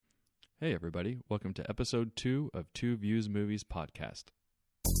Hey, everybody. Welcome to episode 2 of Two Views Movies podcast.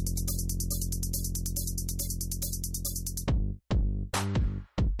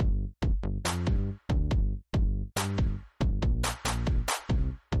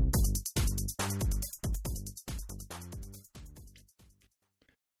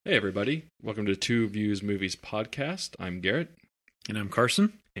 Hey, everybody. Welcome to Two Views Movies podcast. I'm Garrett. And I'm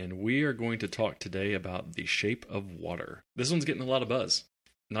Carson. And we are going to talk today about The Shape of Water. This one's getting a lot of buzz.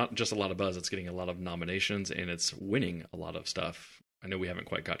 Not just a lot of buzz, it's getting a lot of nominations, and it's winning a lot of stuff. I know we haven't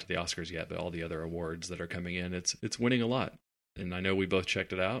quite got to the Oscars yet, but all the other awards that are coming in, it's winning a lot. And I know we both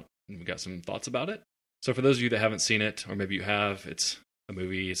checked it out, and we got some thoughts about it. So for those of you that haven't seen it, or maybe you have, it's a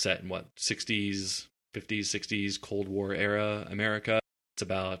movie set in, 60s, 50s, 60s, Cold War era America. It's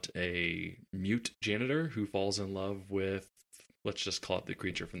about a mute janitor who falls in love with, let's just call it the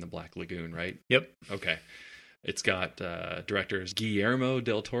creature from the Black Lagoon, right? Yep. Okay. It's got directors Guillermo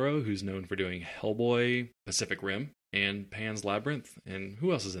del Toro, who's known for doing Hellboy, Pacific Rim, and Pan's Labyrinth. And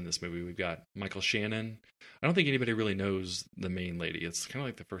who else is in this movie? We've got Michael Shannon. I don't think anybody really knows the main lady. It's kind of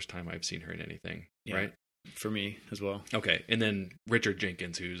like the first time I've seen her in anything, right? For me as well. Okay. And then Richard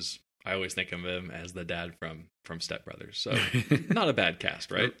Jenkins, who's, I always think of him as the dad from Step Brothers. So not a bad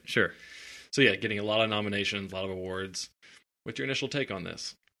cast, right? Sure. So yeah, getting a lot of nominations, a lot of awards. What's your initial take on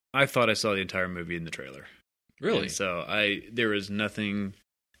this? I thought I saw the entire movie in the trailer. Really? And so there was nothing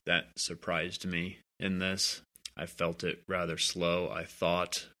that surprised me in this. I felt it rather slow. I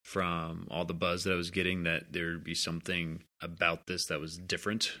thought from all the buzz that I was getting that there'd be something about this that was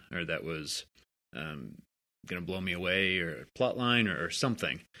different or that was going to blow me away or a plot line or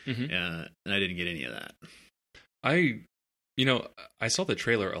something. Mm-hmm. And I didn't get any of that. I saw the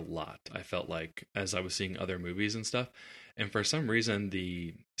trailer a lot, I felt like, as I was seeing other movies and stuff. And for some reason,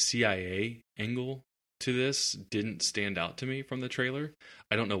 the CIA angle to this didn't stand out to me from the trailer.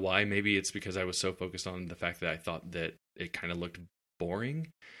 I don't know why. Maybe it's because I was so focused on the fact that I thought that it kind of looked boring.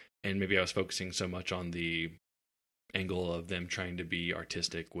 And maybe I was focusing so much on the angle of them trying to be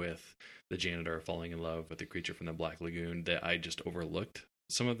artistic with the janitor falling in love with the creature from the Black Lagoon that I just overlooked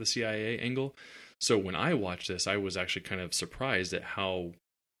some of the CIA angle. So when I watched this, I was actually kind of surprised at how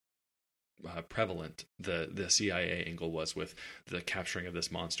prevalent the CIA angle was with the capturing of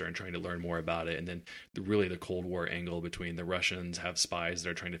this monster and trying to learn more about it. And then really the Cold War angle between the Russians have spies that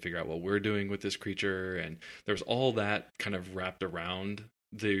are trying to figure out what we're doing with this creature. And there's all that kind of wrapped around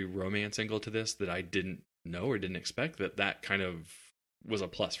the romance angle to this that I didn't know or didn't expect that kind of was a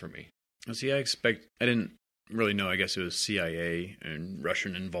plus for me. See, I didn't really know, I guess it was CIA and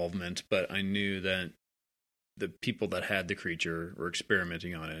Russian involvement, but I knew that the people that had the creature were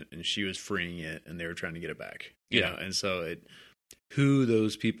experimenting on it and she was freeing it and they were trying to get it back. You know? And so who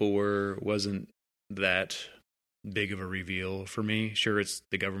those people were wasn't that big of a reveal for me. Sure, it's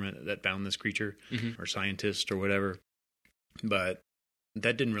the government that found this creature or scientists or whatever, but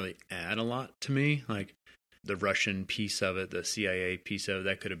that didn't really add a lot to me. Like the Russian piece of it, the CIA piece of it,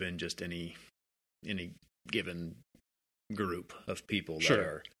 that could have been just any given group of people that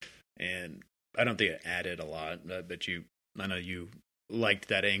are. And I don't think it added a lot, but I know you liked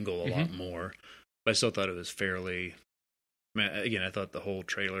that angle a lot more, but I still thought it was fairly, I thought the whole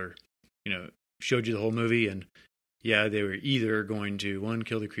trailer, showed you the whole movie, and yeah, they were either going to, one,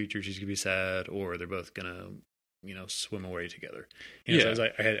 kill the creature, she's going to be sad, or they're both going to, swim away together. So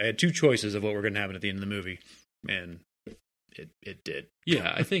I had two choices of what were going to happen at the end of the movie, and it did.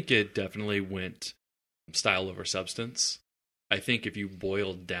 Yeah, I think it definitely went style over substance. I think if you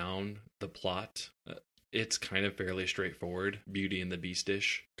boiled down the plot, it's kind of fairly straightforward, Beauty and the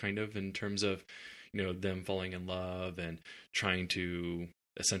Beast-ish, kind of, in terms of, them falling in love and trying to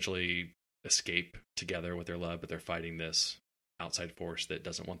essentially escape together with their love, but they're fighting this outside force that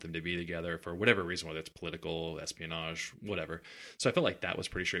doesn't want them to be together for whatever reason, whether it's political, espionage, whatever. So I felt like that was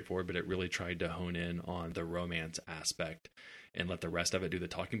pretty straightforward, but it really tried to hone in on the romance aspect and let the rest of it do the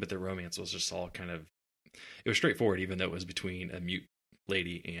talking. But the romance was just all kind of, it was straightforward, even though it was between a mute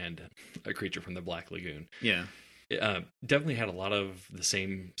lady and a creature from the Black Lagoon. Yeah. It definitely had a lot of the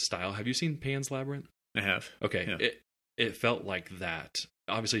same style. Have you seen Pan's Labyrinth? I have. Okay. Yeah. It felt like that.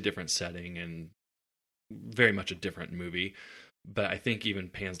 Obviously different setting and very much a different movie. But I think even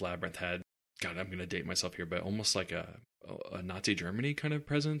Pan's Labyrinth had, God, I'm going to date myself here, but almost like a Nazi Germany kind of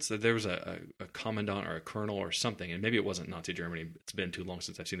presence. That there was a commandant or a colonel or something, and maybe it wasn't Nazi Germany. It's been too long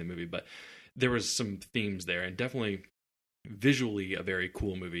since I've seen the movie, but there was some themes there, and definitely visually a very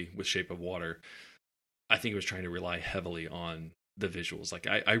cool movie with Shape of Water. I think it was trying to rely heavily on the visuals. Like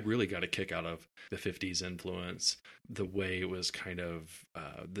I really got a kick out of the 50s influence, the way it was kind of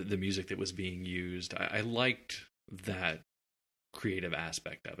the music that was being used. I liked that creative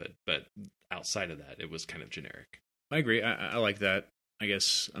aspect of it. But outside of that, it was kind of generic. I agree. I like that. I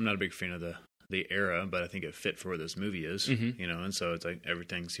guess I'm not a big fan of the era, but I think it fit for where this movie is, Mm-hmm. and so it's like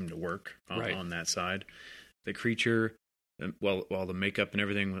everything seemed to work Right. on that side. The creature, while the makeup and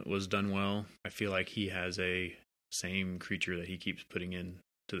everything was done well, I feel like he has a same creature that he keeps putting in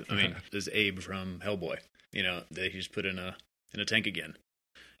is Abe from Hellboy, that he's put in a tank again.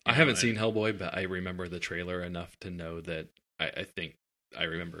 I haven't seen Hellboy, but I remember the trailer enough to know that I think I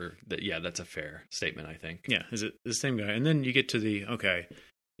remember that. Yeah, that's a fair statement, I think. Yeah, is it the same guy? And then you get to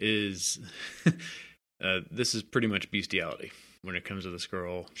is this is pretty much bestiality when it comes to this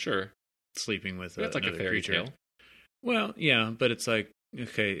girl Sure. sleeping with That's like a another fairy creature. tale. Well, yeah, but it's like,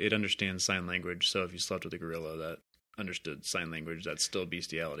 okay, it understands sign language, so if you slept with a gorilla that understood sign language, that's still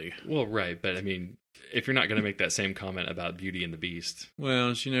bestiality. Well, right, but I mean, if you're not going to make that same comment about Beauty and the Beast,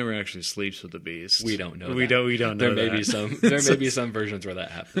 Well, she never actually sleeps with the beast. we don't know. We that. don't know. There may be that. some versions where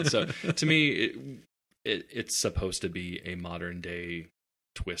that happens. So to me, it's supposed to be a modern day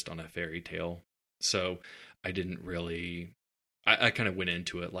twist on a fairy tale. So I didn't really. I kind of went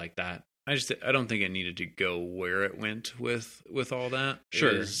into it like that. I don't think it needed to go where it went with all that.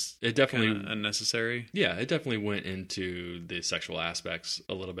 Sure, it definitely kinda unnecessary. Yeah, it definitely went into the sexual aspects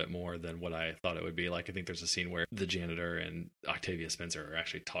a little bit more than what I thought it would be. Like, I think there's a scene where the janitor and Octavia Spencer are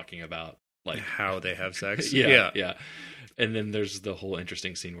actually talking about like How they have sex. yeah. And then there's the whole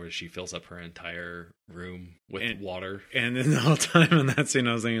interesting scene where she fills up her entire room with water. And then the whole time in that scene,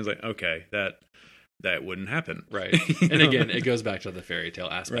 I was thinking, I was like, okay, that wouldn't happen. Right. And again, it goes back to the fairy tale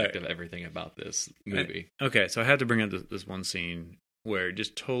aspect Right. of everything about this movie. Okay, so I had to bring up this one scene where it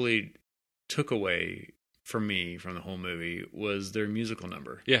just totally took away from me from the whole movie was their musical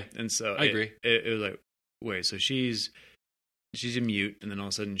number. Yeah, And so I agree. It was like, wait, so she's a mute, and then all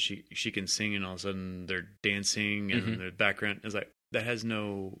of a sudden she can sing, and all of a sudden they're dancing, and Mhm. the background is like, that has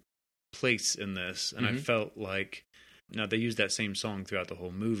no place in this. And I Mhm. felt like, now they used that same song throughout the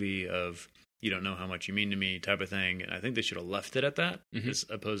whole movie of "You don't know how much you mean to me" type of thing, and I think they should have left it at that, Mhm. as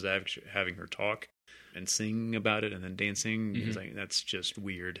opposed to having her talk and sing about it and then dancing. Mhm. It's like, that's just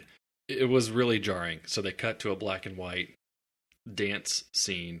weird. It was really jarring. So they cut to a black and white dance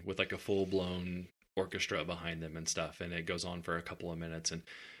scene with like a full blown orchestra behind them and stuff, and it goes on for a couple of minutes, and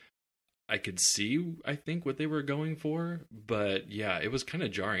I could see, I think, what they were going for, but yeah, it was kind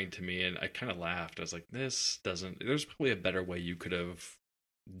of jarring to me, and I kind of laughed. I was like, there's probably a better way you could have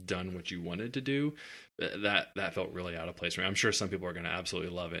done what you wanted to do. That felt really out of place for me. I'm sure some people are going to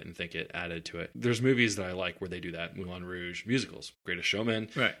absolutely love it and think it added to it. There's movies that I like where they do that. Moulin Rouge, musicals, Greatest Showman,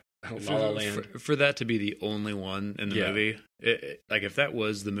 Right. La La Land. For that to be the only one in the Yeah. movie, like if that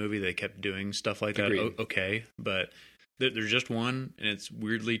was the movie, they kept doing stuff like that. Agreed. Okay, but there's just one, and it's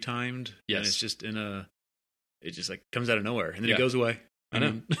weirdly timed. Yes. and it's just it just like comes out of nowhere, and then Yeah. it goes away. I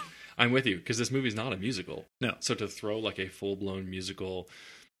know. I'm with you, because this movie's not a musical. No. So to throw like a full blown musical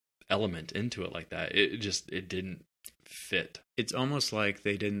element into it like that, it didn't fit. It's almost like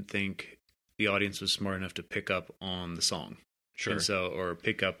they didn't think the audience was smart enough to pick up on the song. Sure. And so, or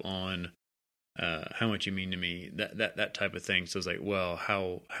pick up on how much you mean to me, that type of thing. So it's like, well,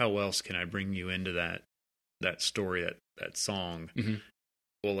 how else can I bring you into that story, that song? Mhm.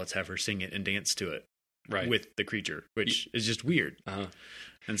 Well, let's have her sing it and dance to it Right. with the creature, which is just weird. Uh-huh.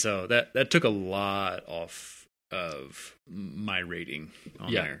 And so that took a lot off of my rating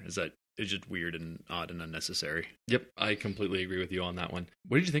on Yeah. there. Is that it's just weird and odd and unnecessary. Yep, I completely agree with you on that one.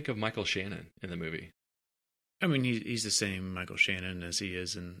 What did you think of Michael Shannon in the movie? I mean, he's the same Michael Shannon as he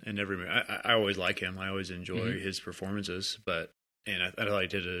is in every movie. I always like him. I always enjoy his performances, and I thought he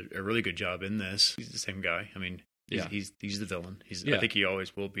did a really good job in this. He's the same guy. I mean, he's the villain. I think he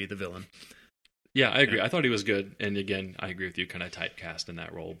always will be the villain. Yeah, I agree. Yeah. I thought he was good, and again, I agree with you. Kind of typecast in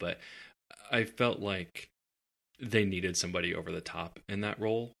that role, but I felt like they needed somebody over the top in that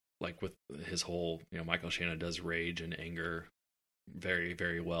role. Like with his whole, Michael Shannon does rage and anger very,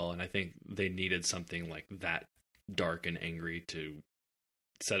 very well, and I think they needed something like that dark and angry to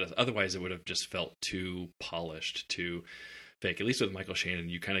set us. Otherwise, it would have just felt too polished, too fake. At least with Michael Shannon,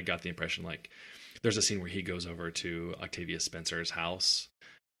 you kind of got the impression like there's a scene where he goes over to Octavia Spencer's house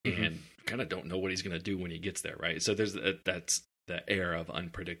and kind of don't know what he's going to do when he gets there, right? So there's that's the air of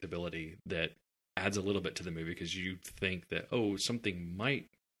unpredictability that adds a little bit to the movie, because you think that, oh, something might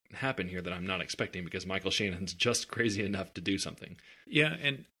happen here that I'm not expecting, because Michael Shannon's just crazy enough to do something. Yeah,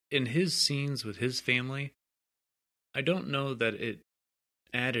 and in his scenes with his family, I don't know that it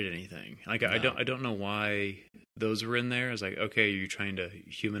added anything. Like, No. I don't know why those were in there. It's like, okay, you're trying to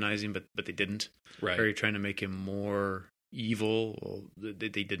humanize him, but they didn't. Right. Or you're trying to make him more evil. Well,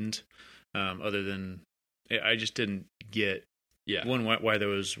 they didn't. Other than, I just didn't get Yeah. One, why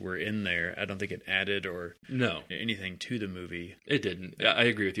those were in there. I don't think it added or No, anything to the movie. it didn't. I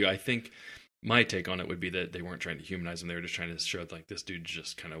agree with you. I think my take on it would be that they weren't trying to humanize him. They were just trying to show like this dude's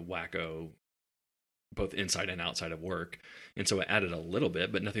just kind of wacko, both inside and outside of work. And so it added a little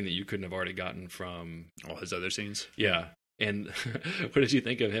bit, but nothing that you couldn't have already gotten from All his other scenes. Yeah. And what did you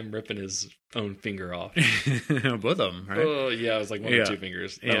think of him ripping his own finger off? Both of them, right? Oh, yeah, it was like one or two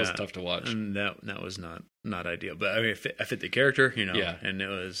fingers. That was tough to watch. And that was not ideal. But I mean, I fit the character, Yeah. and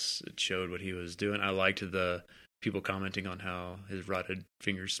it showed what he was doing. I liked the people commenting on how his rotted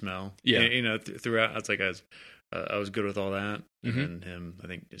fingers smell. Yeah. And, throughout, it's like I was good with all that. Mm-hmm. And him, I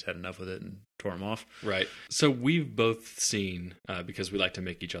think, just had enough with it and tore him off. Right. So we've both seen, because we like to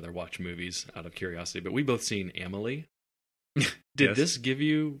make each other watch movies out of curiosity, but we've both seen Amelie. Did Yes. this give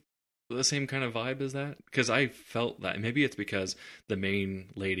you the same kind of vibe as that? Because I felt that. Maybe it's because the main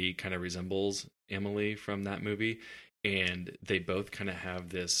lady kind of resembles Emily from that movie, and they both kind of have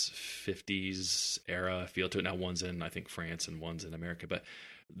this 50s era feel to it. Now, one's in, I think, France and one's in America, but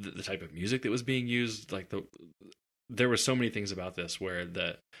the type of music that was being used, like there were so many things about this where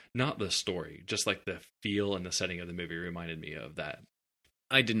not the story, just like the feel and the setting of the movie reminded me of that.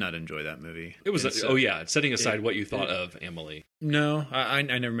 I did not enjoy that movie. It was, setting aside what you thought of Emily. No, I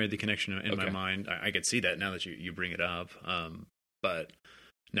never made the connection in my Okay. mind. I could see that now that you bring it up. But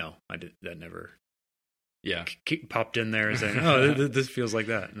no, I did. That never Yeah. popped in there and saying, "Oh, this feels like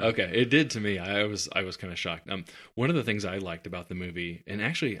that." No. Okay, it did to me. I was kind of shocked. One of the things I liked about the movie, and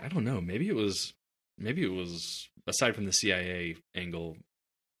actually, I don't know, maybe it was aside from the CIA angle,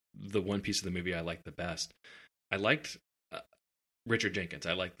 the one piece of the movie I liked the best. I liked Richard Jenkins.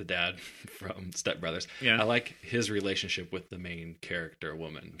 I like the dad from Step Brothers. Yeah. I like his relationship with the main character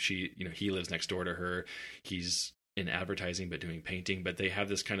woman. She, he lives next door to her. He's in advertising but doing painting, but they have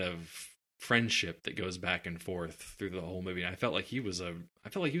this kind of friendship that goes back and forth through the whole movie. And I felt like he was a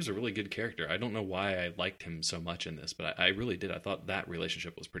really good character. I don't know why I liked him so much in this, but I really did. I thought that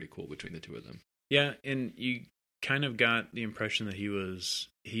relationship was pretty cool between the two of them. Yeah, and you kind of got the impression that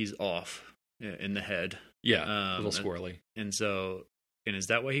he's off in the head. Yeah, a little squirrely. And so, is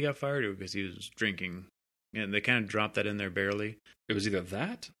that why he got fired, or because he was drinking? And they kind of dropped that in there barely. It was either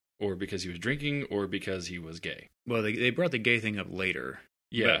that, or because he was drinking, or because he was gay. Well, they brought the gay thing up later.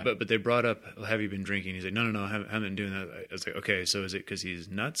 Yeah, but they brought up, have you been drinking? He's like, no, I haven't been doing that. I was like, okay, so is it because he's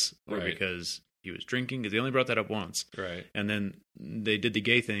nuts, or Right. because he was drinking? Because they only brought that up once, right. and then they did the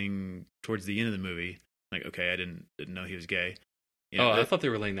gay thing towards the end of the movie. Like, okay, I didn't know he was gay. Yeah, I thought they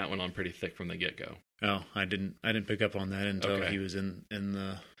were laying that one on pretty thick from the get-go. Oh, I didn't pick up on that until Okay. he was in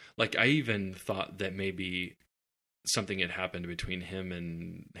the. Like, I even thought that maybe something had happened between him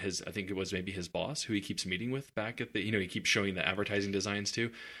and I think it was maybe his boss, who he keeps meeting with back at he keeps showing the advertising designs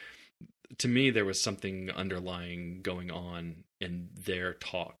to. To me, there was something underlying going on in their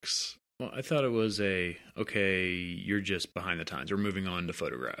talks. Well, I thought it was okay, you're just behind the times. We're moving on to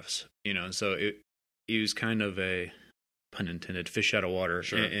photographs, so he was kind of a, pun intended, fish out of water.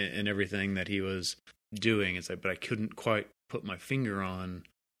 Sure. in everything that he was doing. It's like, but I couldn't quite put my finger on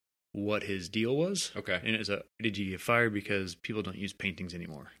what his deal was. Okay. And it's did you get fired because people don't use paintings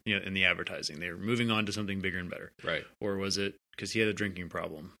anymore? In the advertising, they were moving on to something bigger and better. Right. Or was it because he had a drinking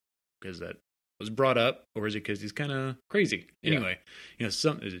problem? Because that was brought up, or is it because he's kind of crazy? Yeah. Anyway, does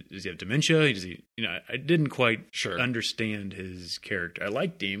he have dementia? Does he? I didn't quite Sure. understand his character. I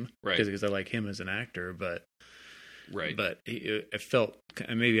liked him, Right. Because I like him as an actor, but Right. I felt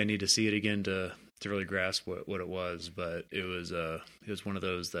maybe I need to see it again to really grasp what it was. But it was one of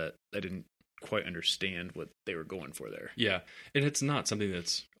those that I didn't quite understand what they were going for there. Yeah. And it's not something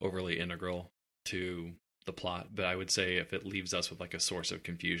that's overly integral to the plot, but I would say if it leaves us with like a source of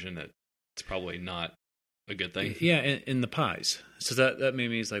confusion, that it's probably not a good thing. Yeah, and the pies. So that made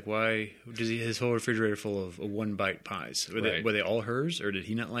me, it's like, why does he his whole refrigerator full of one bite pies? Right. Were they all hers, or did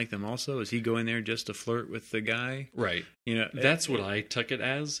he not like them also? Is he going there just to flirt with the guy? Right. That's what I took it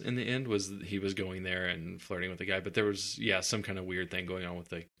as in the end, was that he was going there and flirting with the guy, but there was some kind of weird thing going on with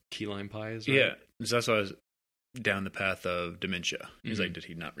the key lime pies. Right? Yeah, so that's why I was down the path of dementia. He's Mhm. like, did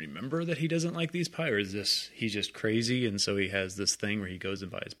he not remember that he doesn't like these pies, or is he's just crazy, and so he has this thing where he goes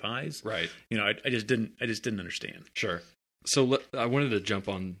and buys pies? Right. I just didn't understand. Sure. So I wanted to jump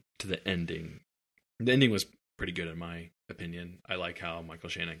on to the ending. The ending was pretty good in my opinion. I like how Michael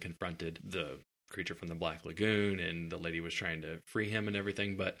Shannon confronted the creature from the Black Lagoon, and the lady was trying to free him and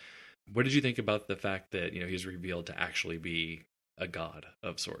everything. But what did you think about the fact that he was revealed to actually be a god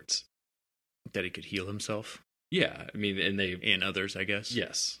of sorts? That he could heal himself Yeah, I mean, and others, I guess.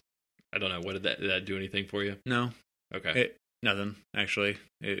 Yes. I don't know. What did that do anything for you? No. Okay. Nothing, actually.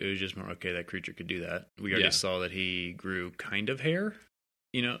 It was just more, okay, that creature could do that. We already saw that he grew kind of hair,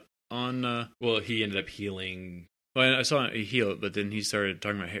 on... Well, he ended up healing... Well, I saw he heal, but then he started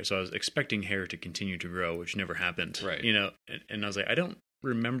talking about hair, so I was expecting hair to continue to grow, which never happened. Right. And I was like, I don't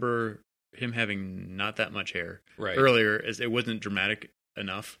remember him having not that much hair earlier, as it wasn't dramatic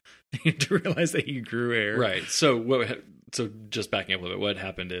enough to realize that he grew hair. Right. So just backing up a little bit, what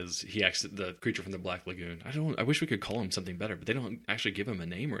happened is the creature from the Black Lagoon. I wish we could call him something better, but they don't actually give him a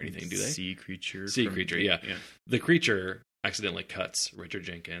name or anything, do they? Sea creature. Yeah. The creature accidentally cuts Richard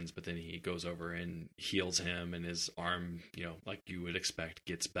Jenkins, but then he goes over and heals him, and his arm, like you would expect,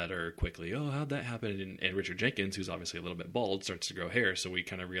 gets better quickly. Oh, how'd that happen? And Richard Jenkins, who's obviously a little bit bald, starts to grow hair. So we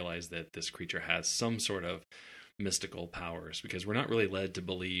kind of realize that this creature has some sort of mystical powers, because we're not really led to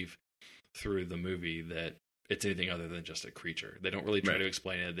believe through the movie that it's anything other than just a creature. They don't really try to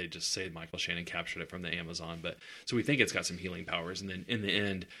explain it. They just say Michael Shannon captured it from the Amazon. But so we think it's got some healing powers, and then in the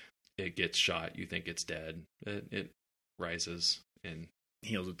end, it gets shot. You think it's dead. It rises and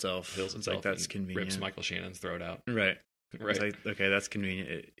heals itself. Like, that's convenient. Rips Michael Shannon's throat out. Right. It's like, okay, that's convenient.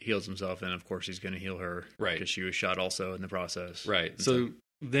 It heals himself, and of course he's going to heal her. Right. Because she was shot also in the process. Right. So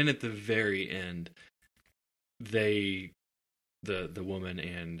then at the very end, the woman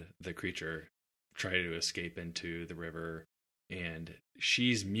and the creature try to escape into the river, and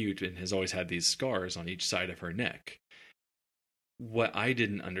she's mute and has always had these scars on each side of her neck. What I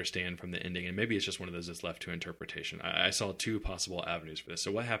didn't understand from the ending, and maybe it's just one of those that's left to interpretation, I saw two possible avenues for this.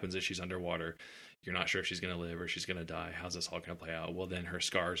 So what happens is she's underwater. You're not sure if she's going to live or she's going to die. How's this all going to play out? Well, then her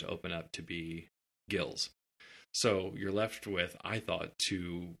scars open up to be gills. So you're left with, I thought,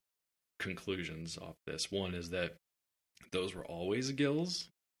 two conclusions off this. One is that those were always gills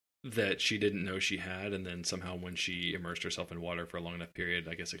that she didn't know she had, and then somehow when she immersed herself in water for a long enough period,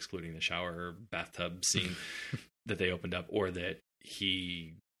 I guess excluding the shower or bathtub scene, that they opened up, or that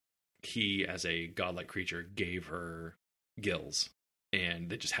he as a godlike creature gave her gills, and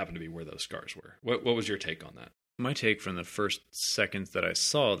they just happened to be where those scars were. What was your take on that? My take from the first seconds that I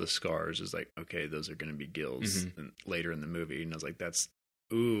saw the scars is like, okay, those are going to be gills later in the movie, and I was like,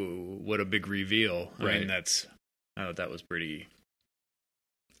 what a big reveal. Right. I mean, I thought that was pretty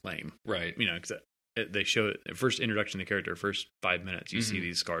lame. Right. Because they show it, first introduction to the character, first 5 minutes, you see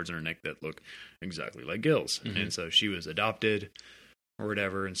these scars on her neck that look exactly like gills. And so she was adopted or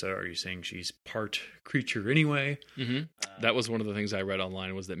whatever. And so are you saying she's part creature anyway? That was one of the things I read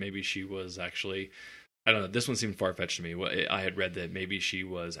online, was that maybe she was actually, I don't know, this one seemed far-fetched to me. I had read that maybe she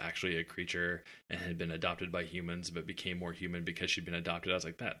was actually a creature and had been adopted by humans, but became more human because she'd been adopted. I was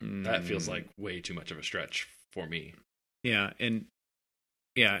like, that feels like way too much of a stretch for me. And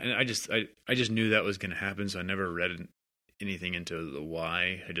I just knew that was going to happen, so I never read anything into the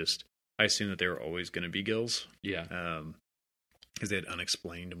why. I assumed that they were always going to be gills. Yeah. Because they had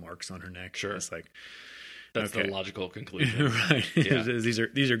unexplained marks on her neck. Sure. It's like, that's the logical conclusion. Right. Yeah. These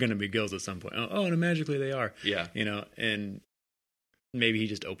are going to be gills at some point. Oh, and magically they are. Yeah. And maybe he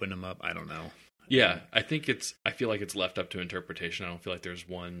just opened them up. I don't know. Yeah. I feel like it's left up to interpretation. I don't feel like there's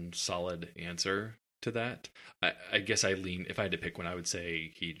one solid answer to that. I guess if I had to pick one, I would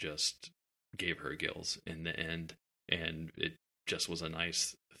say he just gave her gills in the end, and it just was a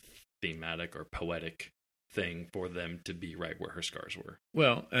nice thematic or poetic thing for them to be right where her scars were.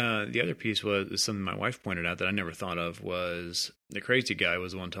 Well, the other piece was something my wife pointed out that I never thought of, was the crazy guy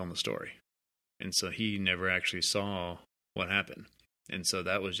was the one telling the story, and so he never actually saw what happened, and so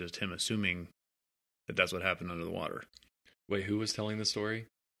that was just him assuming that that's what happened under the water. Wait, who was telling the story?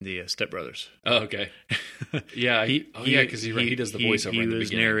 The Step Brothers. Oh, okay. Yeah, because he does the voiceover. He in the was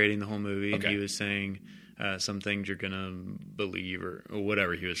beginning. narrating the whole movie, Okay. and he was saying some things you're gonna believe, or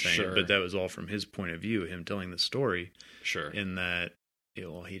whatever he was saying. Sure. But that was all from his point of view, him telling the story. Sure. In that,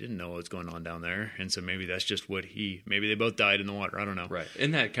 he didn't know what was going on down there, and so maybe that's just what maybe they both died in the water. I don't know. Right.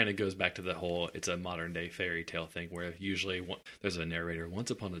 And that kind of goes back to the whole, it's a modern day fairy tale thing, where usually there's a narrator, once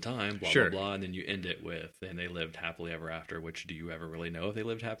upon a time, blah, Sure. blah, blah, and then you end it with, and they lived happily ever after, which do you ever really know if they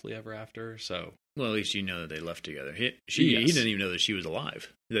lived happily ever after? So. Well, at least you know that they left together. He Yes. didn't even know that she was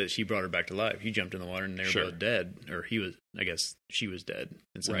alive, that she brought her back to life. He jumped in the water and they were Sure. both dead, or I guess she was dead.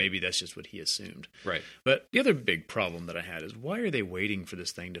 And so Right. maybe that's just what he assumed. Right. But the other big problem that I had is, why are they waiting for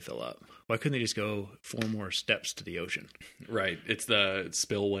this thing to fill up? Why couldn't they just go 4 more steps to the ocean? Right. It's the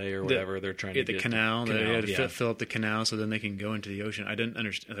spillway or whatever they're trying to the get. canal. They had to yeah. fill up the canal so then they can go into the ocean. I didn't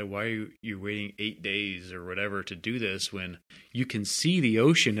understand. Like, why are you waiting 8 days or whatever to do this when you can see the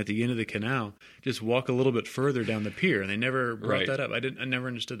ocean at the end of the canal? just walk a little bit further down the pier, and they never brought Right. that up. I never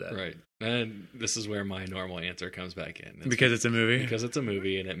understood that. Right. And this is where my normal answer comes back in. Because it's a movie. Because it's a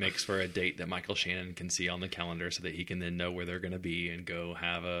movie, and it makes for a date that Michael Shannon can see on the calendar so that he can then know where they're going to be and go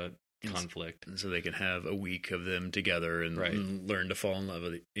have a conflict. And so they can have a week of them together and, Right. and learn to fall in love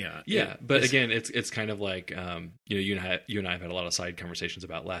with it. Yeah. Yeah, but again, it's kind of like you and I have had a lot of side conversations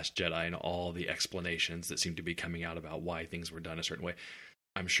about Last Jedi and all the explanations that seem to be coming out about why things were done a certain way.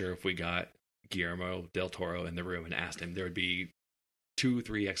 I'm sure if we got Guillermo del Toro in the room and asked him, there would be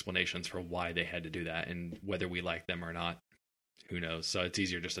 2-3 explanations for why they had to do that, and whether we like them or not, who knows. So it's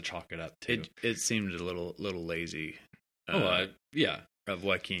easier just to chalk it up to it seemed a little lazy. Yeah. Of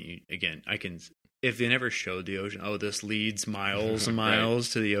why can't you, again, I can, if they never showed the ocean, this leads miles and miles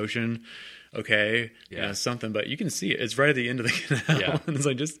to the ocean, okay, something, but you can see it. It's right at the end of the canal. Yeah. And it's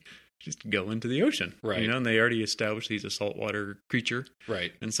like, just go into the ocean. Right. And they already established he's a saltwater creature.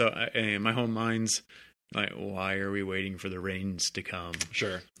 Right. And so in my whole mind's like, why are we waiting for the rains to come?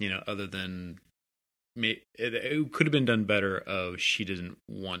 Sure. Other than it could have been done better of she doesn't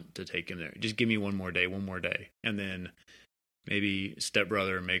want to take him there. Just give me one more day. And then maybe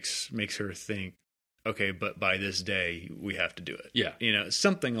stepbrother makes her think, okay, but by this day we have to do it. Yeah.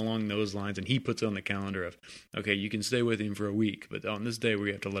 Something along those lines. And he puts on the calendar of, okay, you can stay with him for a week, but on this day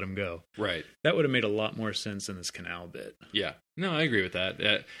we have to let him go. Right. That would have made a lot more sense than this canal bit. Yeah. No, I agree with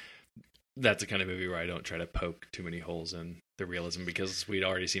that. That's the kind of movie where I don't try to poke too many holes in the realism, because we'd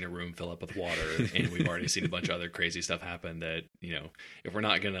already seen a room fill up with water and we've already seen a bunch of other crazy stuff happen that, if we're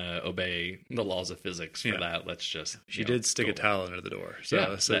not going to obey the laws of physics for that, let's just... She did stick a towel under the door. So,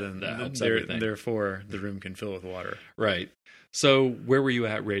 that helps everything. Therefore, the room can fill with water. Right. So where were you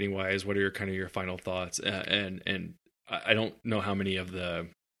at rating-wise? What are your final thoughts? And I don't know how many of the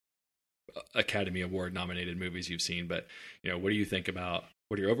Academy Award nominated movies you've seen, but, what do you think about...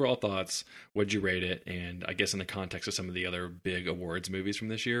 What are your overall thoughts? What did you rate it? And I guess in the context of some of the other big awards movies from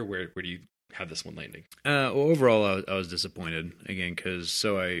this year, where do you have this one landing? Overall, I was disappointed again, because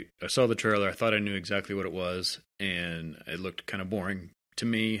I saw the trailer. I thought I knew exactly what it was, and it looked kind of boring to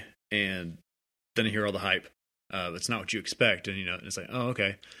me. And then I hear all the hype. It's not what you expect, and it's like, oh,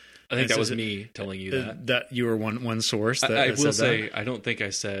 okay. I think that was me telling you that. That you were one source. I will say, I don't think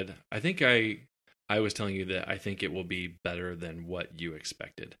I said. I think I was telling you that I think it will be better than what you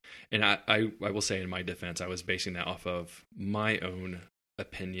expected. And I will say, in my defense, I was basing that off of my own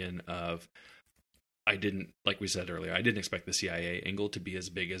opinion of, I didn't, like we said earlier, I didn't expect the CIA angle to be as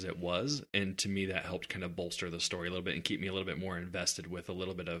big as it was. And to me, that helped kind of bolster the story a little bit and keep me a little bit more invested with a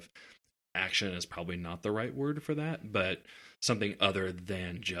little bit of action is probably not the right word for that, but something other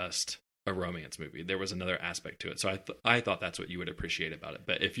than just a romance movie. There was another aspect to it. So I thought that's what you would appreciate about it.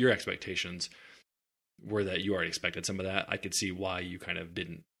 But if your expectations were that you already expected some of that, I could see why you kind of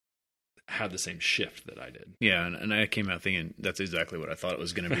didn't have the same shift that I did. Yeah, and I came out thinking that's exactly what I thought it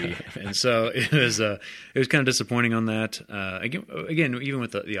was going to be, and so it was kind of disappointing on that. Again, even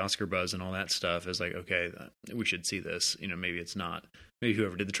with the Oscar buzz and all that stuff, it's like, okay, we should see this. Maybe it's not. Maybe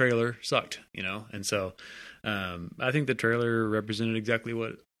whoever did the trailer sucked. And so I think the trailer represented exactly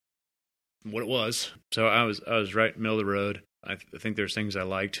what it was. So I was right middle of the road. I think there's things I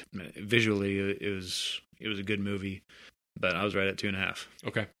liked. Visually, it was a good movie, but I was right at 2.5.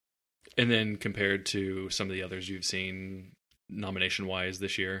 Okay. And then compared to some of the others you've seen nomination-wise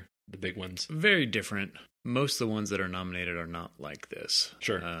this year, the big ones? Very different. Most of the ones that are nominated are not like this.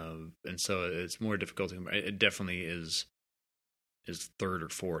 Sure. And so it's more difficult. It definitely is third or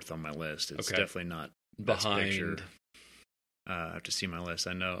fourth on my list. It's definitely not Best Picture. I have to see my list.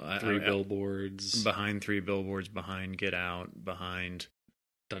 I know. Three Billboards. Behind Three Billboards, behind Get Out, behind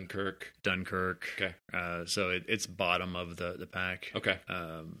Dunkirk. Okay. So it's bottom of the pack. Okay.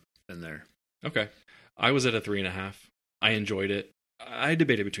 In there. Okay. I was at a 3.5. I enjoyed it. I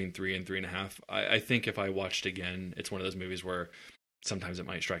debated between 3 and 3.5. I think if I watched again, it's one of those movies where sometimes it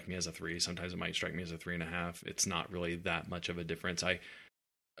might strike me as a 3, sometimes it might strike me as a 3.5. It's not really that much of a difference.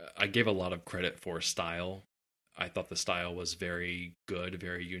 I gave a lot of credit for style. I thought the style was very good,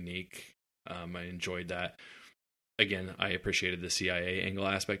 very unique. I enjoyed that. Again, I appreciated the CIA angle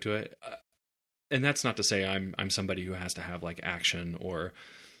aspect to it. And that's not to say I'm somebody who has to have like action or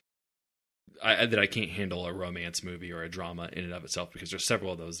that I can't handle a romance movie or a drama in and of itself, because there's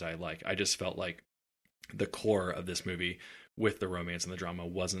several of those that I like. I just felt like the core of this movie with the romance and the drama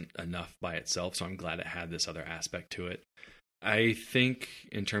wasn't enough by itself, so I'm glad it had this other aspect to it. I think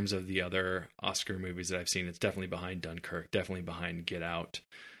in terms of the other Oscar movies that I've seen, it's definitely behind Dunkirk, definitely behind Get Out.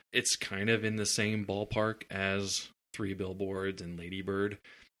 It's kind of in the same ballpark as Three Billboards and Lady Bird.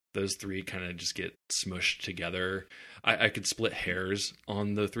 those three kind of just get smushed together. I could split hairs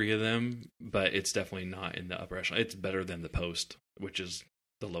on the three of them, but it's definitely not in the upper echelon. It's better than The Post, which is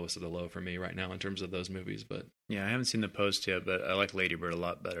the lowest of the low for me right now in terms of those movies. But yeah, I haven't seen The Post yet, but I like Lady Bird a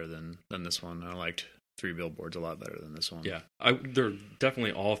lot better than this one. I liked Three Billboards a lot better than this one. Yeah, they're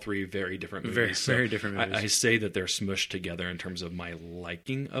definitely all three very different movies. Very different movies. I say that they're smushed together in terms of my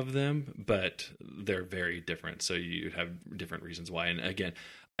liking of them, but they're very different. So you have different reasons why. And again,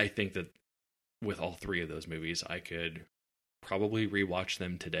 I think that with all three of those movies, I could probably rewatch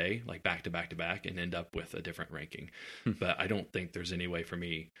them today, like back to back to back, and end up with a different ranking. But I don't think there's any way for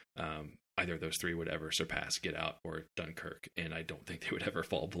me either of those three would ever surpass Get Out or Dunkirk, and I don't think they would ever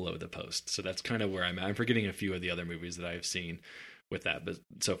fall below The Post. So that's kind of where I'm at. I'm forgetting a few of the other movies that I've seen with that, but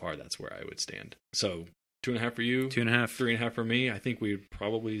so far that's where I would stand. So 2.5 for you, 2.5, 3.5 for me. I think we'd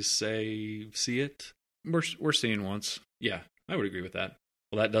probably say see it. We're seeing once. Yeah, I would agree with that.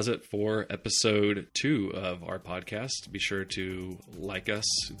 Well, that does it for episode 2 of our podcast. Be sure to like us,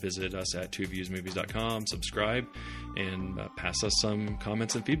 visit us at twoviewsmovies.com, subscribe, and pass us some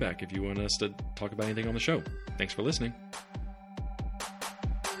comments and feedback if you want us to talk about anything on the show. Thanks for listening.